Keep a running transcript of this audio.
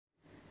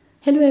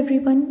Hello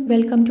everyone,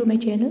 welcome to my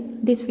channel.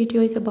 This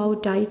video is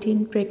about diet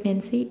in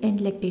pregnancy and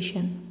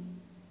lactation.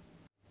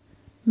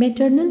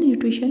 Maternal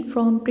nutrition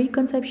from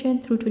preconception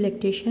through to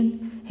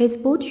lactation has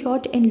both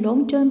short and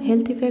long-term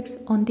health effects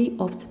on the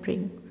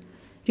offspring.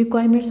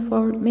 Requirements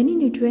for many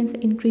nutrients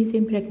increase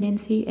in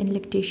pregnancy and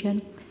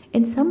lactation,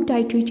 and some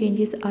dietary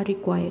changes are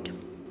required.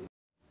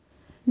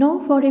 Now,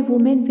 for a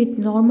woman with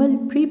normal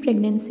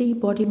pre-pregnancy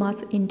body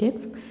mass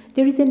index,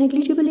 there is a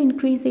negligible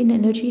increase in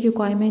energy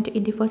requirement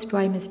in the first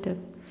trimester.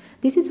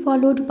 This is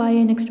followed by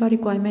an extra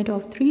requirement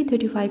of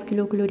 335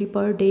 kilocalorie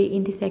per day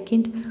in the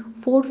second,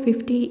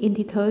 450 in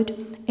the third,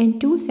 and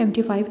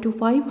 275 to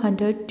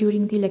 500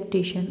 during the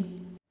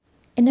lactation.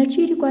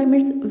 Energy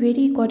requirements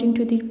vary according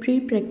to the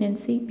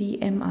pre-pregnancy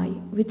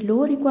BMI, with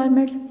lower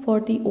requirements for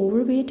the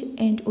overweight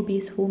and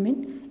obese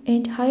women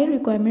and higher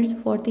requirements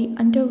for the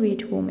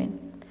underweight women.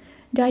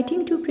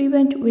 Dieting to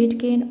prevent weight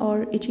gain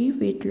or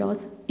achieve weight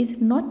loss is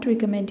not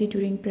recommended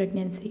during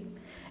pregnancy,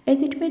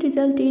 as it may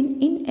result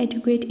in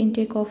inadequate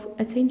intake of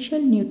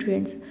essential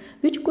nutrients,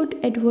 which could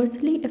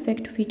adversely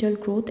affect fetal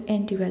growth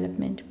and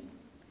development.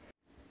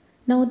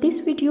 Now, this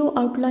video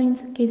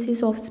outlines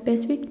cases of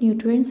specific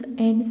nutrients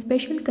and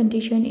special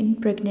conditions in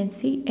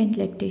pregnancy and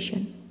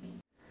lactation.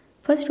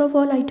 First of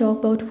all, I talk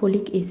about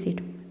folic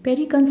acid.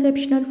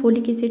 Periconceptional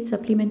folic acid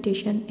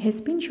supplementation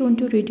has been shown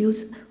to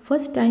reduce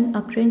first-time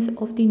occurrence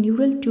of the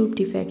neural tube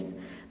defects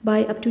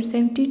by up to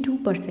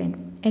 72%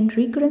 and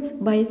recurrence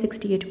by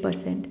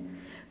 68%.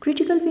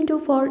 Critical window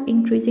for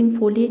increasing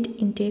folate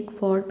intake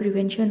for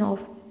prevention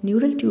of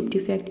neural tube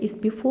defect is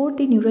before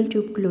the neural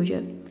tube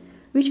closure,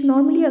 which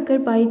normally occur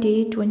by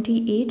day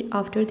 28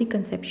 after the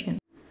conception.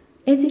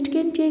 As it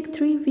can take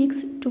 3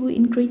 weeks to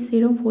increase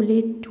serum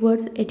folate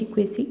towards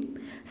adequacy,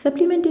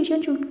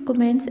 supplementation should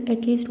commence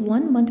at least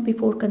 1 month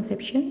before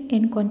conception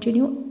and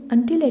continue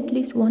until at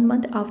least 1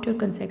 month after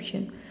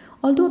conception,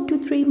 although up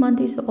to 3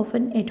 months is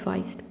often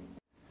advised.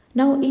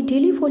 Now, a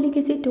daily folic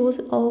acid dose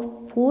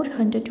of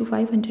 400 to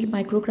 500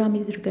 microgram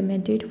is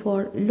recommended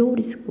for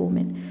low-risk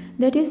women,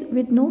 that is,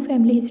 with no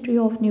family history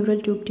of neural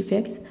tube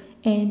defects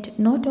and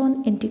not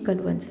on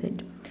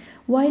anticonvulsant,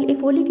 while a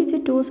folic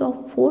acid dose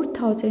of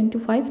 4000 to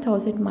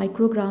 5000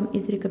 microgram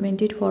is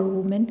recommended for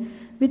women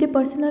with a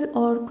personal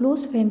or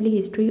close family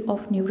history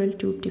of neural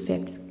tube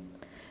defects.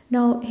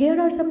 Now, here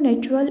are some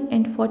natural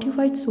and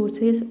fortified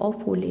sources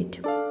of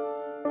folate.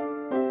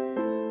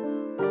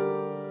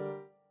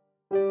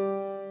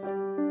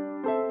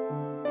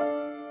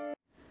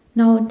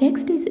 Now,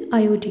 next is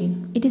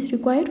iodine. It is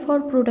required for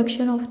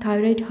production of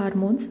thyroid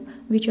hormones,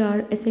 which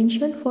are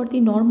essential for the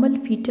normal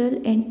fetal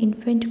and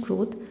infant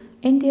growth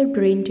and their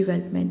brain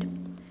development.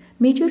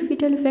 Major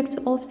fetal effects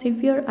of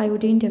severe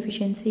iodine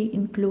deficiency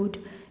include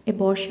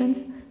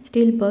abortions,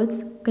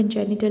 stillbirths,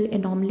 congenital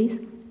anomalies,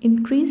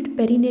 increased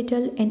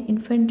perinatal and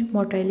infant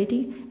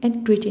mortality,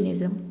 and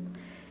cretinism.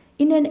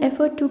 In an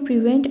effort to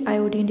prevent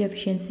iodine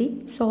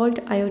deficiency, salt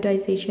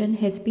iodization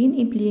has been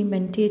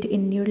implemented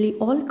in nearly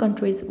all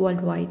countries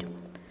worldwide.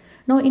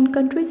 Now, in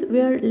countries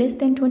where less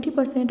than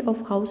 20%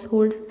 of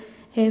households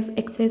have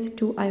access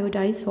to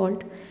iodized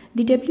salt,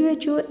 the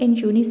WHO and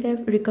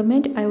UNICEF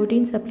recommend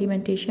iodine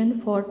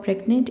supplementation for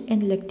pregnant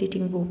and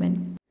lactating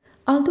women.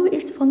 Although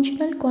its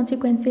functional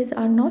consequences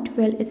are not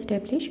well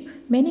established,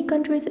 many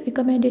countries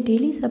recommend a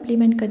daily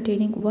supplement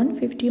containing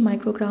 150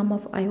 microgram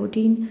of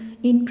iodine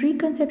in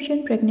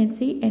preconception,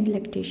 pregnancy, and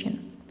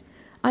lactation.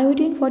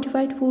 Iodine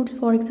fortified foods,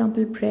 for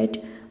example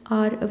bread,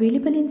 are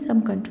available in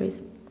some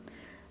countries.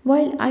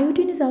 While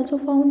iodine is also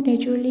found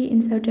naturally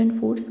in certain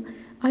foods,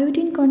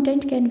 iodine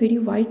content can vary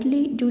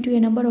widely due to a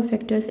number of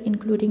factors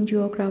including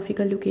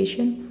geographical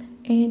location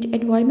and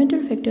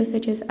environmental factors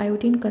such as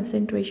iodine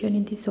concentration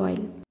in the soil.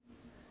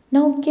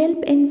 Now,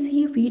 kelp and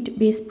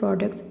seaweed-based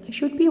products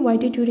should be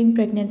avoided during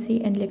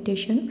pregnancy and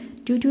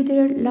lactation due to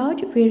their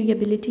large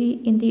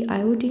variability in the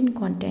iodine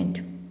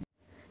content.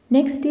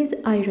 Next is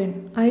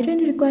iron. Iron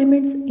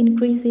requirements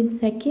increase in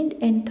second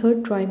and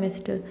third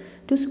trimester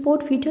to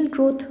support fetal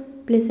growth,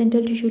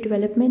 placental tissue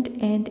development,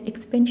 and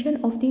expansion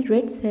of the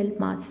red cell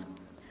mass.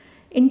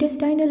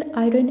 Intestinal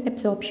iron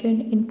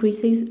absorption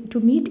increases to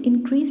meet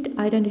increased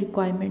iron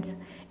requirements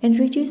and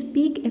reaches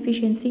peak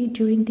efficiency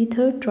during the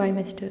third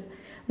trimester,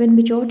 when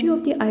majority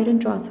of the iron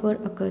transfer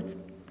occurs.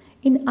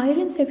 In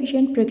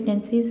iron-sufficient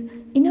pregnancies,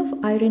 enough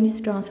iron is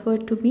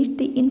transferred to meet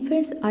the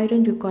infant's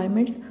iron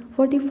requirements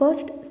for the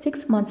first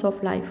 6 months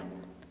of life.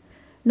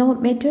 Now,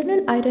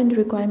 maternal iron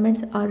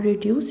requirements are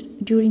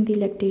reduced during the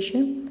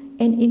lactation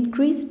and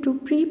increase to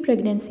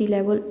pre-pregnancy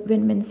level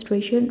when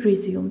menstruation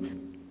resumes.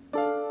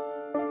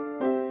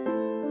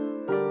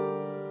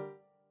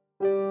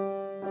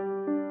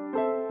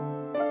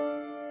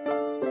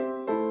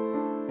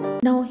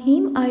 Now,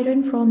 heme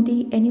iron from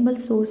the animal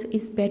source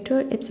is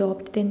better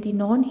absorbed than the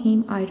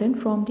non-heme iron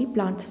from the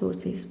plant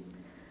sources.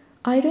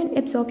 Iron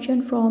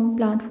absorption from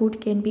plant food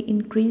can be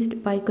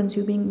increased by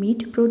consuming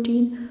meat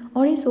protein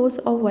or a source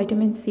of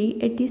vitamin C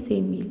at the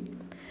same meal.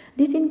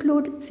 This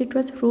includes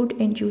citrus fruit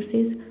and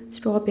juices,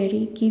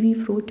 strawberry, kiwi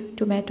fruit,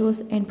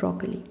 tomatoes, and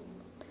broccoli.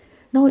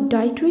 Now,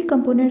 dietary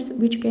components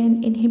which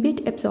can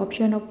inhibit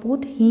absorption of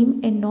both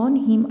heme and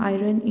non-heme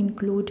iron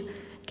include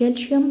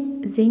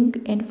calcium, zinc,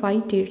 and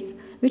phytates,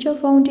 which are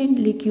found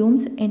in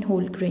legumes and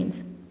whole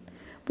grains.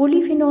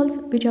 Polyphenols,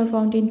 which are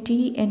found in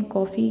tea and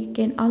coffee,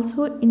 can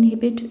also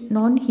inhibit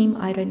non-heme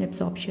iron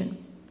absorption.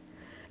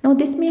 Now,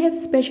 this may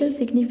have special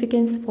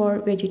significance for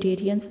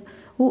vegetarians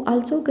who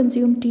also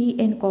consume tea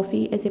and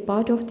coffee as a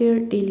part of their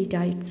daily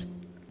diets.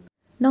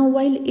 Now,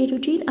 while a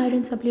routine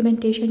iron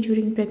supplementation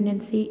during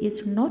pregnancy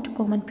is not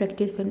common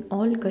practice in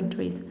all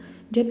countries,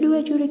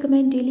 WHO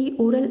recommend daily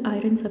oral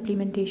iron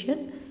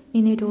supplementation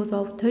in a dose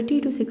of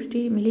 30 to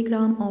 60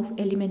 mg of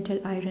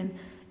elemental iron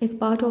as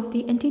part of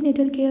the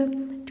antenatal care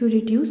to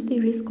reduce the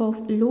risk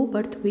of low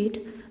birth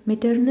weight,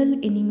 maternal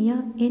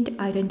anemia, and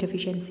iron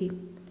deficiency.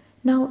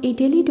 Now, a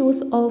daily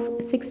dose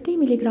of 60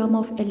 mg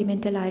of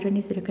elemental iron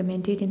is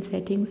recommended in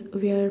settings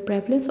where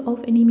prevalence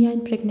of anemia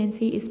in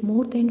pregnancy is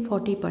more than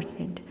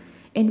 40%,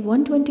 and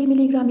 120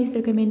 mg is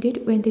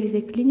recommended when there is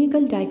a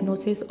clinical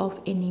diagnosis of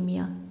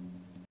anemia.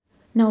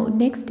 Now,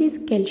 next is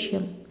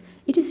calcium.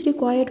 It is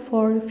required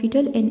for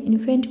fetal and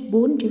infant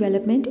bone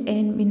development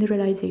and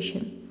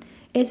mineralization,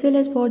 as well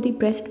as for the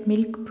breast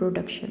milk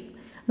production.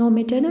 Now,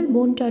 maternal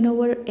bone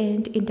turnover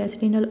and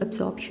intestinal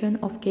absorption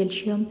of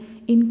calcium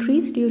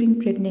increase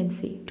during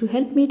pregnancy to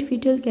help meet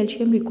fetal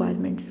calcium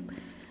requirements.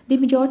 The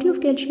majority of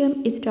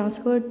calcium is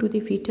transferred to the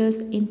fetus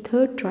in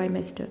third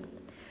trimester.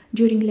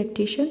 During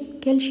lactation,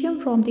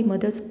 calcium from the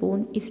mother's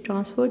bone is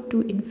transferred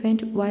to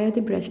infant via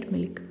the breast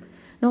milk.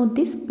 Now,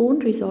 this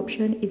bone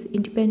resorption is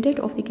independent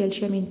of the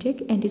calcium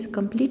intake and is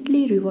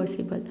completely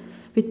reversible,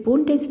 with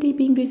bone density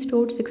being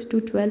restored 6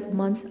 to 12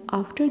 months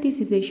after the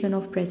cessation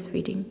of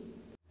breastfeeding.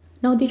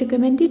 Now, the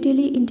recommended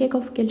daily intake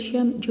of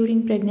calcium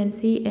during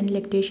pregnancy and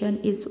lactation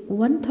is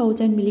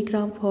 1000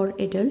 mg for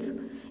adults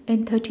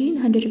and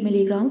 1300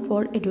 mg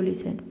for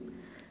adolescents.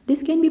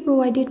 This can be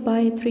provided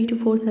by 3 to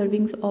 4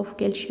 servings of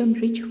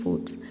calcium-rich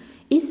foods.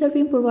 Each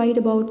serving provides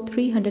about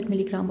 300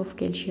 mg of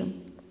calcium.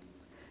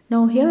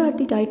 Now, here are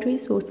the dietary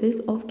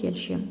sources of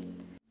calcium.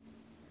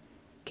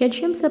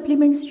 Calcium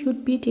supplements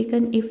should be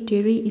taken if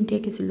dairy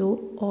intake is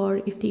low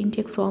or if the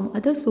intake from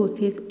other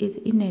sources is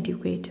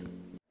inadequate.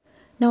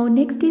 Now,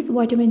 next is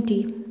vitamin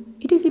D.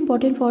 It is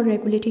important for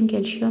regulating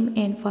calcium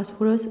and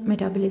phosphorus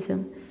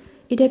metabolism.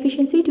 A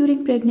deficiency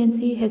during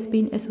pregnancy has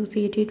been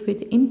associated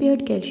with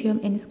impaired calcium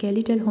and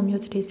skeletal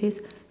homeostasis,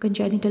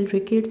 congenital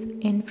rickets,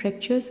 and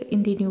fractures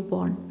in the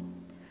newborn.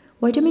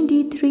 Vitamin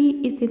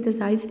D3 is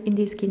synthesized in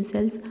the skin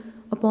cells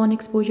upon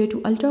exposure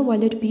to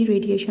ultraviolet B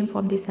radiation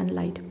from the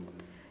sunlight.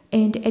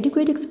 And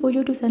adequate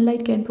exposure to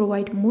sunlight can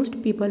provide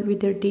most people with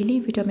their daily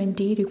vitamin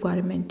D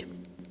requirement.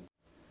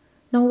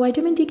 Now,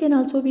 vitamin D can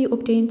also be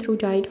obtained through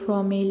diet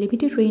from a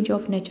limited range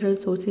of natural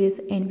sources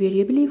and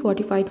variably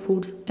fortified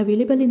foods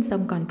available in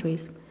some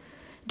countries.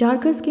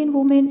 Darker skinned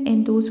women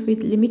and those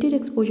with limited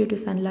exposure to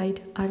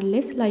sunlight are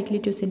less likely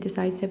to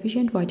synthesize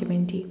sufficient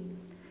vitamin D.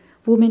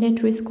 Women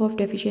at risk of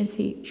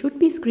deficiency should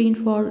be screened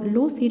for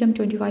low serum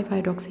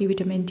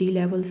 25-hydroxy-vitamin D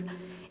levels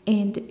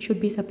and should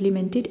be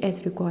supplemented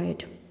as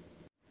required.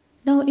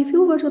 Now, a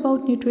few words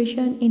about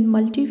nutrition in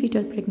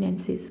multifetal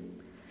pregnancies.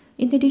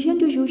 In addition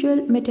to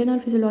usual maternal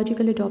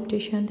physiological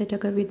adaptation that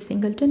occur with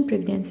singleton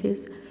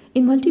pregnancies,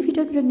 in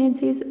multifetal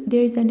pregnancies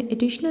there is an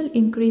additional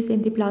increase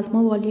in the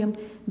plasma volume,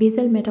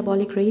 basal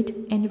metabolic rate,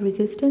 and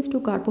resistance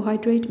to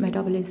carbohydrate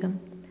metabolism.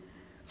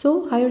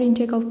 So, higher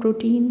intake of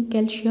protein,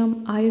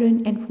 calcium,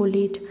 iron, and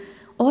folate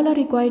all are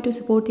required to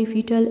support the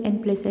fetal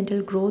and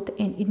placental growth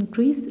and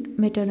increased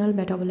maternal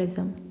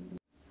metabolism.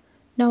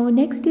 Now,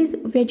 next is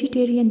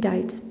vegetarian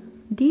diets.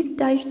 These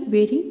diets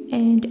vary,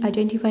 and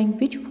identifying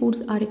which foods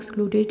are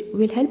excluded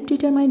will help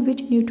determine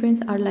which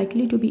nutrients are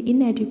likely to be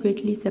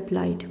inadequately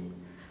supplied.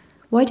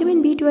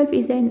 Vitamin B12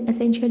 is an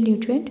essential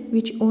nutrient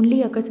which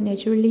only occurs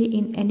naturally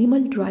in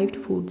animal-derived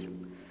foods.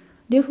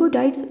 Therefore,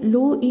 diets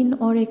low in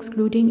or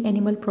excluding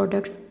animal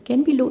products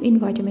can be low in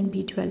vitamin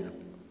B12.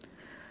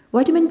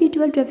 Vitamin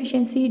B12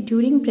 deficiency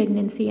during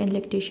pregnancy and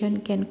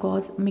lactation can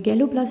cause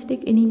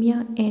megaloblastic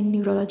anemia and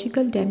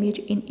neurological damage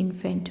in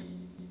infant.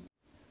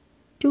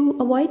 To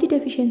avoid the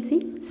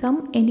deficiency,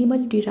 some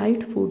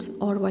animal-derived foods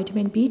or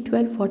vitamin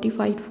B12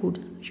 fortified foods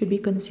should be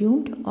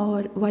consumed,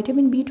 or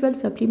vitamin B12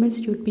 supplements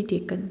should be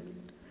taken.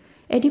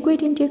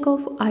 Adequate intake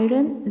of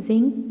iron,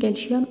 zinc,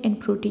 calcium, and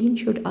protein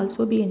should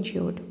also be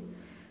ensured.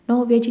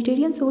 Now,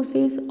 vegetarian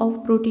sources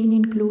of protein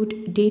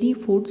include dairy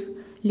foods,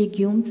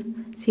 legumes,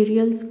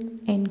 cereals,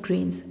 and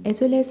grains, as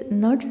well as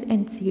nuts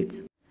and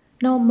seeds.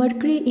 Now,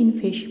 mercury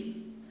in fish.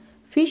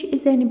 Fish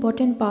is an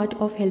important part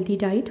of healthy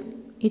diet.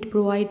 It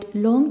provides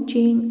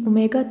long-chain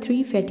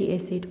omega-3 fatty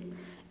acid,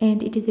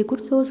 and it is a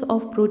good source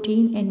of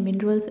protein and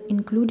minerals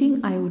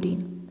including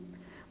iodine.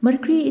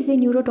 Mercury is a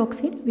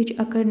neurotoxin which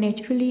occurs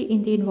naturally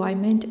in the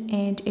environment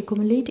and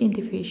accumulate in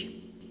the fish.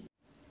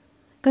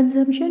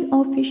 Consumption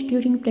of fish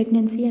during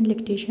pregnancy and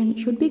lactation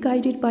should be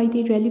guided by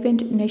the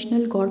relevant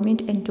national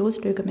government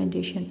endorsed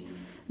recommendation,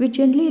 We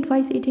generally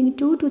advise eating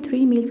 2 to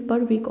 3 meals per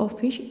week of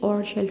fish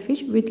or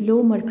shellfish with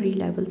low mercury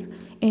levels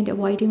and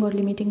avoiding or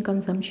limiting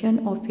consumption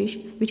of fish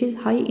which is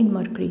high in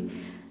mercury,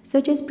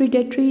 such as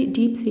predatory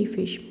deep sea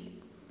fish.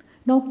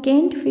 Now,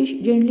 canned fish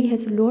generally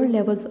has lower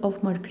levels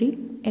of mercury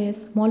as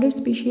smaller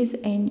species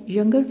and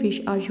younger fish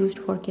are used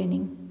for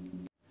canning.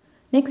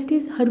 Next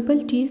is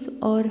herbal teas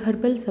or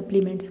herbal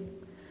supplements.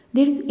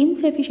 There is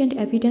insufficient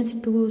evidence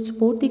to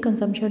support the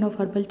consumption of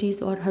herbal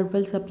teas or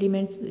herbal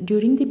supplements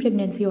during the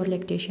pregnancy or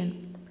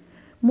lactation.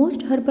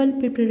 Most herbal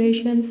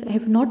preparations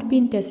have not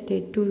been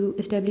tested to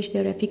establish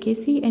their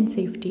efficacy and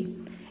safety,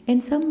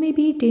 and some may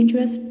be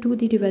dangerous to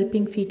the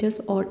developing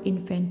fetus or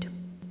infant.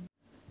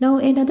 Now,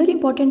 another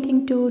important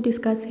thing to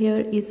discuss here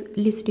is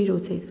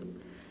listeriosis.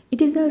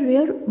 It is a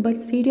rare but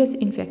serious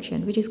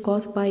infection which is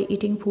caused by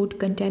eating food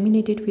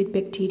contaminated with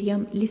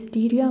bacterium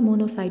Listeria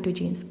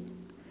monocytogenes.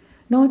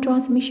 Now,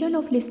 transmission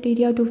of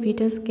Listeria to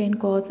fetus can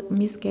cause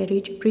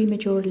miscarriage,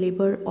 premature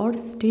labor, or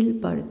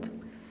stillbirth.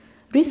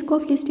 Risk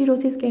of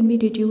listeriosis can be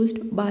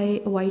reduced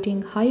by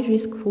avoiding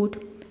high-risk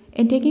food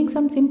and taking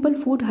some simple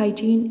food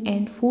hygiene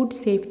and food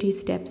safety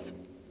steps.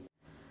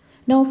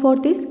 Now, for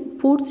this,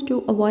 foods to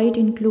avoid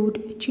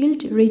include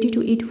chilled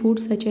ready-to-eat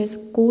foods such as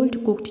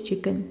cold cooked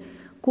chicken,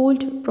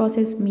 cold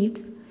processed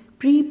meats,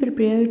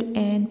 pre-prepared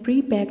and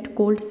pre-packed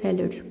cold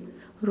salads,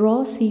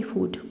 raw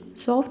seafood,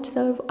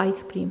 soft-serve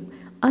ice cream,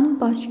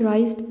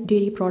 unpasteurized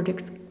dairy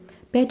products,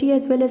 patty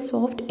as well as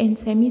soft and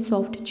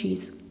semi-soft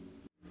cheese.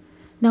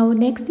 Now,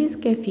 next is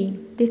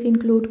caffeine. This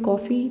includes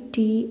coffee,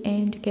 tea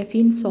and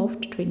caffeine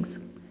soft drinks.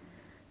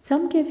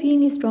 Some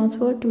caffeine is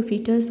transferred to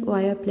fetus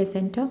via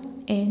placenta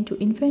and to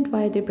infant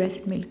via the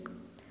breast milk.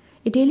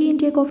 A daily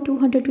intake of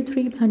 200 to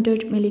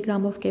 300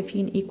 mg of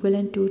caffeine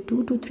equivalent to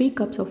 2 to 3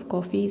 cups of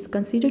coffee is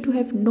considered to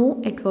have no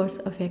adverse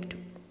effect.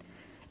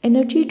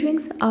 Energy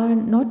drinks are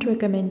not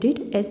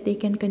recommended as they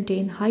can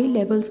contain high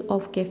levels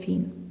of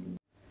caffeine.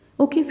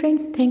 Okay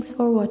friends, thanks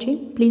for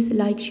watching. Please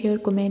like, share,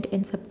 comment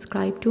and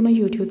subscribe to my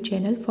YouTube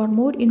channel for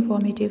more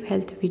informative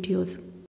health videos.